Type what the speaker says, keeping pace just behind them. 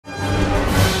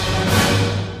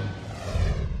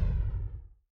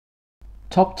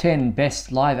Top 10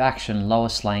 Best Live-Action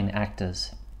Lois Lane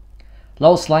Actors.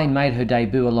 Lois Lane made her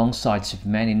debut alongside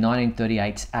Superman in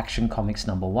 1938's Action Comics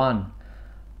 #1.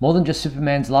 More than just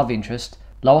Superman's love interest,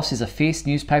 Lois is a fierce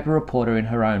newspaper reporter in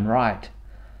her own right.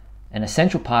 An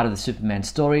essential part of the Superman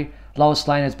story, Lois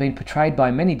Lane has been portrayed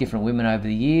by many different women over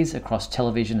the years across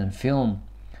television and film.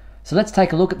 So let's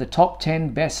take a look at the top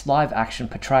 10 best live-action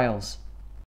portrayals.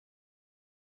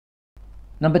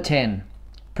 Number 10.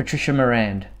 Patricia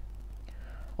Morand.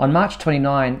 On March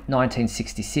 29,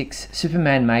 1966,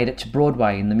 Superman made it to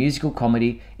Broadway in the musical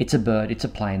comedy It's a Bird, It's a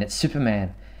Plane, It's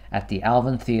Superman at the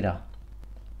Alvin Theatre.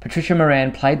 Patricia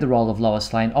Morand played the role of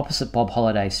Lois Lane opposite Bob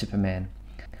Holliday's Superman.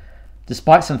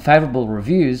 Despite some favourable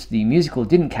reviews, the musical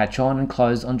didn't catch on and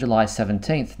closed on July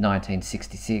 17,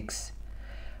 1966.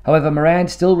 However,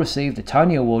 Morand still received a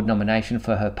Tony Award nomination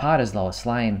for her part as Lois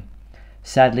Lane.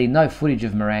 Sadly, no footage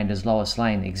of Morand as Lois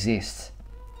Lane exists.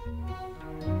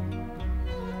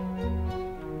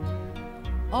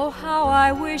 Oh, how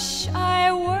I wish I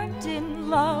weren't in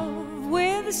love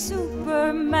with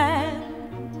Superman.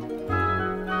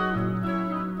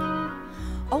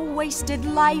 A wasted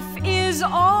life is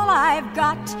all I've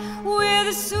got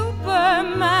with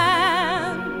Superman.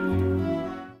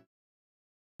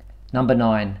 Number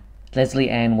 9. Leslie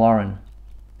Ann Warren.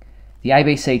 The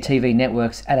ABC TV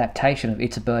network's adaptation of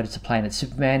It's a Bird, It's a Plane, It's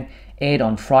Superman aired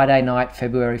on Friday night,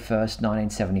 February 1st,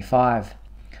 1975.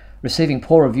 Receiving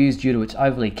poor reviews due to its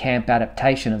overly camp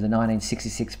adaptation of the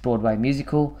 1966 Broadway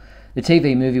musical, the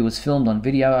TV movie was filmed on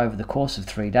video over the course of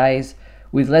 3 days,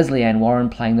 with Leslie Ann Warren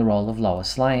playing the role of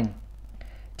Lois Lane.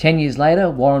 10 years later,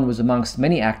 Warren was amongst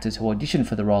many actors who auditioned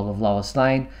for the role of Lois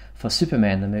Lane for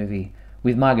Superman the movie,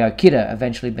 with Margot Kidder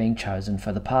eventually being chosen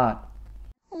for the part.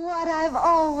 What I've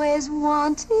always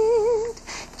wanted,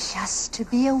 just to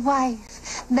be a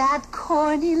wife, that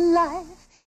corny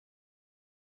life.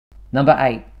 Number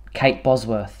 8. Kate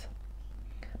Bosworth.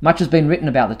 Much has been written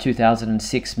about the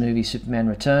 2006 movie Superman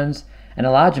Returns, and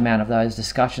a large amount of those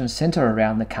discussions centre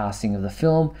around the casting of the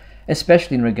film,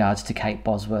 especially in regards to Kate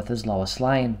Bosworth as Lois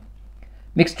Lane.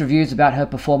 Mixed reviews about her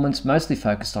performance mostly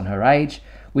focused on her age,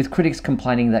 with critics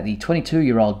complaining that the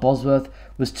 22-year-old Bosworth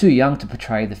was too young to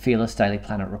portray the fearless Daily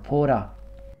Planet reporter.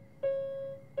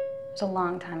 It was a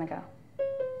long time ago.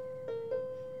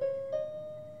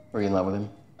 Were you in love with him?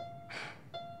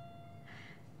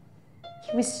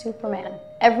 He was Superman.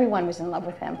 Everyone was in love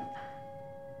with him.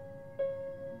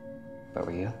 But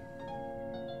were you?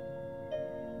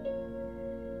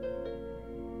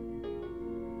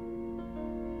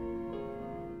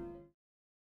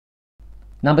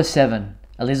 Number 7.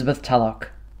 Elizabeth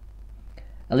Tulloch.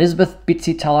 Elizabeth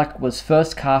 "Bitsy" Tulloch was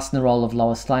first cast in the role of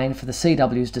Lois Lane for the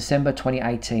CW's December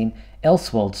 2018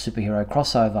 Elseworlds superhero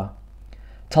crossover.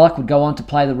 Tulloch would go on to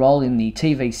play the role in the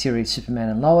TV series Superman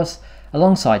and Lois,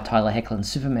 alongside Tyler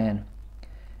Hoechlin's Superman.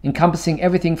 Encompassing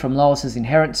everything from Lois's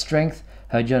inherent strength,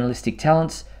 her journalistic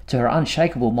talents, to her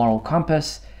unshakable moral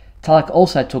compass, Tulloch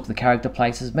also took the character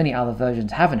places many other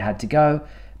versions haven't had to go,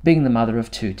 being the mother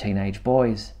of 2 teenage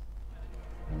boys.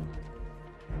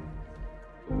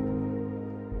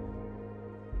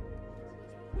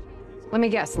 Let me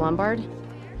guess, Lombard?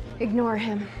 Ignore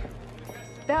him.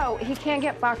 Though, he can't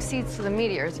get box seats to the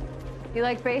meteors. You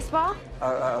like baseball?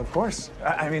 Of course.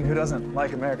 I mean, who doesn't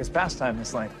like America's pastime,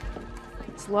 Miss Lane?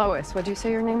 It's Lois. What'd you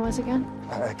say your name was again?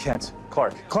 Kent.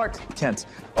 Clark. Clark Kent.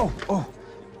 Oh.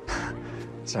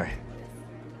 Sorry.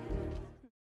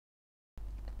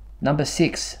 Number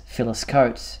 6. Phyllis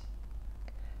Coates.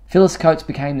 Phyllis Coates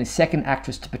became the second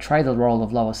actress to portray the role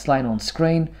of Lois Lane on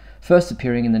screen, first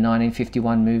appearing in the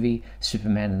 1951 movie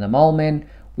Superman and the Mole Men,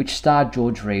 which starred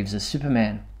George Reeves as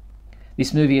Superman.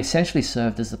 This movie essentially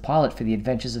served as the pilot for the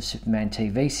Adventures of Superman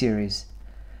TV series.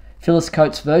 Phyllis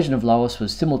Coates' version of Lois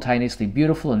was simultaneously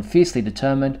beautiful and fiercely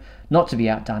determined not to be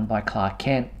outdone by Clark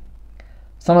Kent.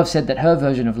 Some have said that her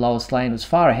version of Lois Lane was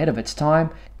far ahead of its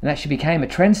time and that she became a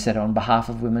trendsetter on behalf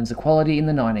of women's equality in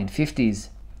the 1950s.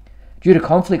 Due to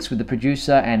conflicts with the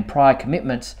producer and prior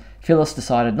commitments, Phyllis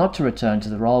decided not to return to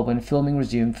the role when filming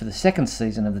resumed for the second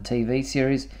season of the TV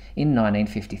series in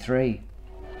 1953.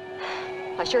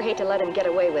 I sure hate to let him get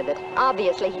away with it.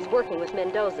 Obviously, he's working with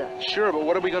Mendoza. Sure, but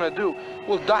what are we gonna do?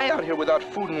 We'll die out here without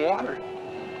food and water.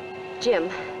 Jim.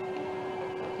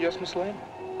 Yes, Miss Lane?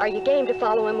 Are you game to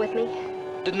follow him with me?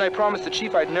 Didn't I promise the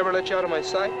chief I'd never let you out of my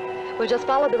sight? We'll just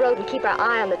follow the road and keep our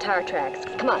eye on the tire tracks.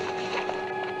 Come on.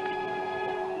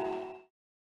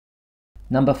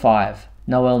 Number 5.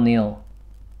 Noelle Neal.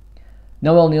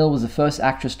 Noelle Neal was the first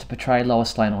actress to portray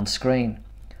Lois Lane on screen.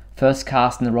 First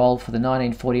cast in the role for the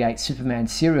 1948 Superman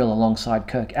serial alongside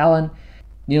Kirk Allen,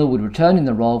 Neal would return in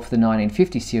the role for the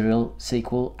 1950 serial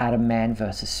sequel Atom Man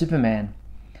vs. Superman.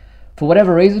 For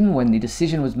whatever reason, when the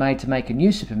decision was made to make a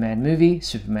new Superman movie,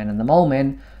 Superman and the Mole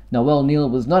Men, Noel Neill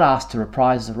was not asked to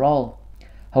reprise the role.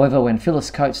 However, when Phyllis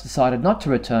Coates decided not to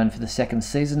return for the second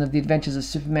season of the Adventures of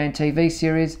Superman TV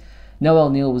series, Noel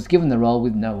Neill was given the role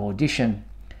with no audition.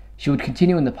 She would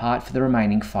continue in the part for the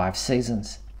remaining 5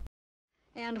 seasons.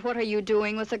 And what are you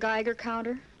doing with the Geiger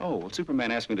counter? Oh, well,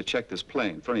 Superman asked me to check this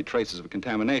plane for any traces of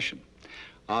contamination.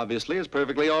 Obviously, it's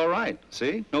perfectly all right.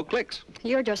 See? No clicks.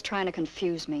 You're just trying to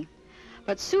confuse me.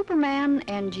 But Superman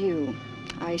and you,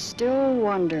 I still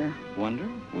wonder. Wonder?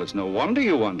 Well, it's no wonder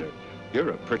you wonder.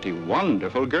 You're a pretty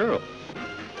wonderful girl.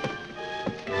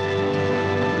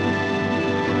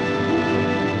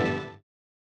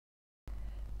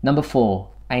 Number 4.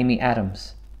 Amy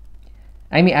Adams.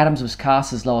 Amy Adams was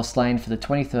cast as Lois Lane for the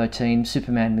 2013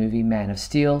 Superman movie Man of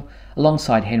Steel,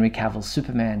 alongside Henry Cavill's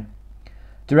Superman.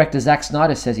 Director Zack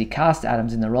Snyder says he cast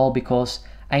Adams in the role because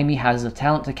Amy has the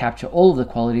talent to capture all of the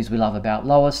qualities we love about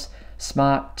Lois: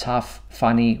 smart, tough,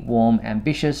 funny, warm,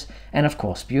 ambitious, and of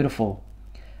course beautiful.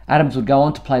 Adams would go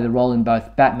on to play the role in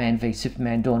both Batman v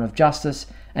Superman: Dawn of Justice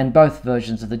and both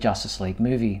versions of the Justice League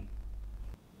movie.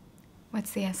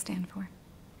 What's the S stand for?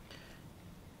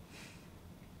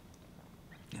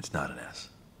 It's not an S.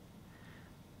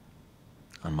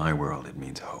 On my world, it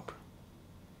means hope.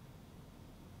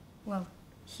 Well,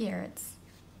 here it's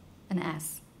an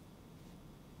S.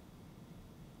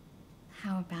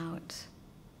 How about...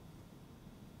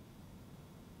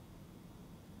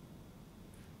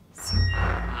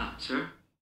 Sir?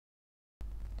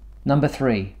 Number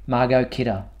 3. Margot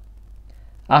Kidder.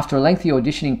 After a lengthy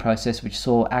auditioning process which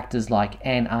saw actors like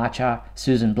Anne Archer,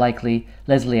 Susan Blakely,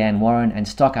 Leslie Ann Warren and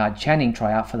Stockard Channing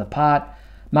try out for the part,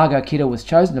 Margot Kidder was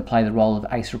chosen to play the role of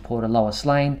ace reporter Lois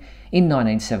Lane in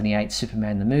 1978's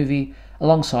Superman the Movie,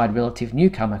 alongside relative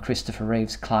newcomer Christopher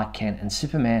Reeve's Clark Kent and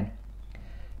Superman.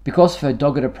 Because of her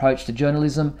dogged approach to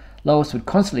journalism, Lois would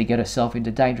constantly get herself into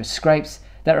dangerous scrapes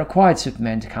that required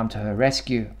Superman to come to her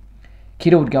rescue.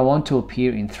 Kidder would go on to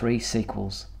appear in 3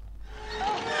 sequels.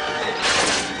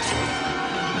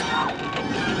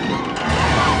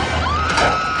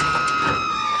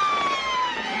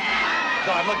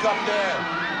 God, look up there.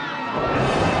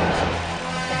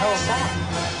 What the hell is that?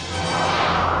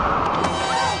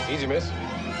 Easy, miss.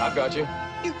 I've got you.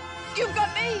 You've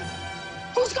got me!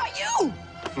 Who's got you?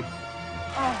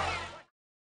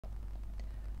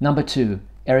 Number 2.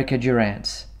 Erica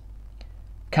Durance.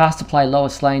 Cast to play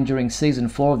Lois Lane during Season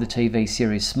 4 of the TV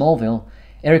series Smallville,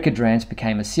 Erica Durance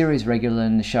became a series regular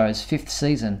in the show's 5th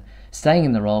season, staying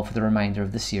in the role for the remainder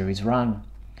of the series run.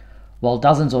 While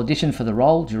dozens auditioned for the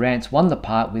role, Durance won the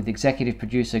part, with executive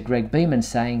producer Greg Beeman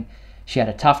saying she had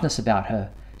a toughness about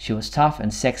her. She was tough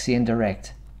and sexy and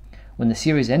direct. When the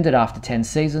series ended after 10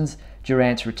 seasons,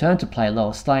 Durance returned to play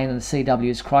Lois Lane in the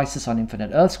CW's Crisis on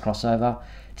Infinite Earths crossover,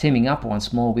 teaming up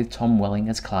once more with Tom Welling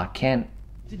as Clark Kent.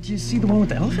 Did you see the one with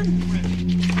the elephant?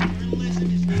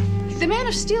 The Man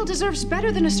of Steel deserves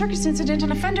better than a circus incident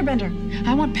on a fender bender.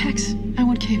 I want pecs. I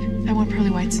want cape. I want pearly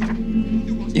whites.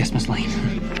 Yes, Miss Lane.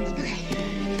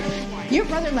 Your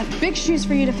brother left big shoes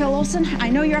for you to fill, Olsen. I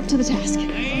know you're up to the task.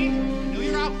 Lane, know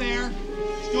you're out there.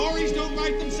 Stories don't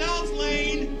write themselves,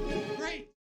 Lane. Great.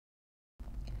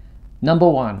 Number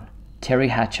 1. Terry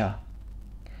Hatcher.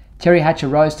 Terry Hatcher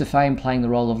rose to fame playing the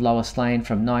role of Lois Lane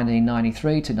from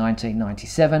 1993 to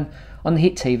 1997 on the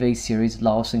hit TV series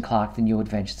Lois and Clark: The New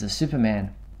Adventures of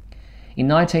Superman. In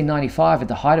 1995, at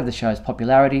the height of the show's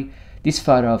popularity, this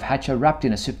photo of Hatcher wrapped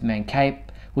in a Superman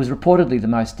cape was reportedly the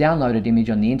most downloaded image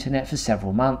on the internet for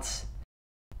several months.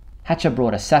 Hatcher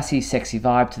brought a sassy, sexy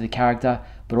vibe to the character,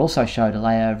 but also showed a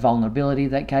layer of vulnerability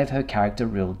that gave her character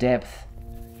real depth.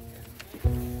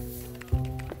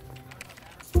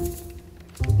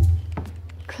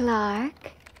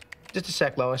 Clark? Just a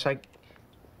sec, Lois.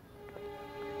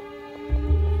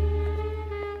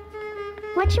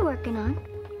 What you working on?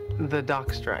 The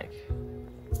dock strike.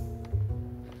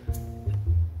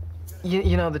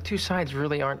 You know, the two sides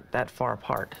really aren't that far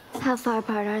apart. How far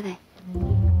apart are they?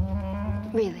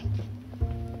 Really?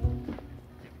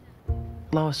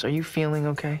 Lois, are you feeling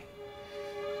okay?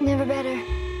 Never better.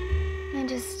 I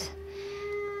just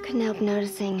couldn't help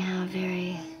noticing how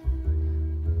very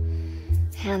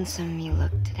handsome you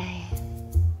look today.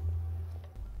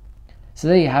 So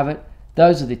there you have it.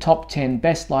 Those are the top 10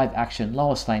 best live action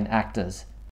Lois Lane actors.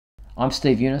 I'm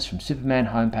Steve Eunice from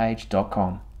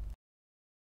SupermanHomepage.com.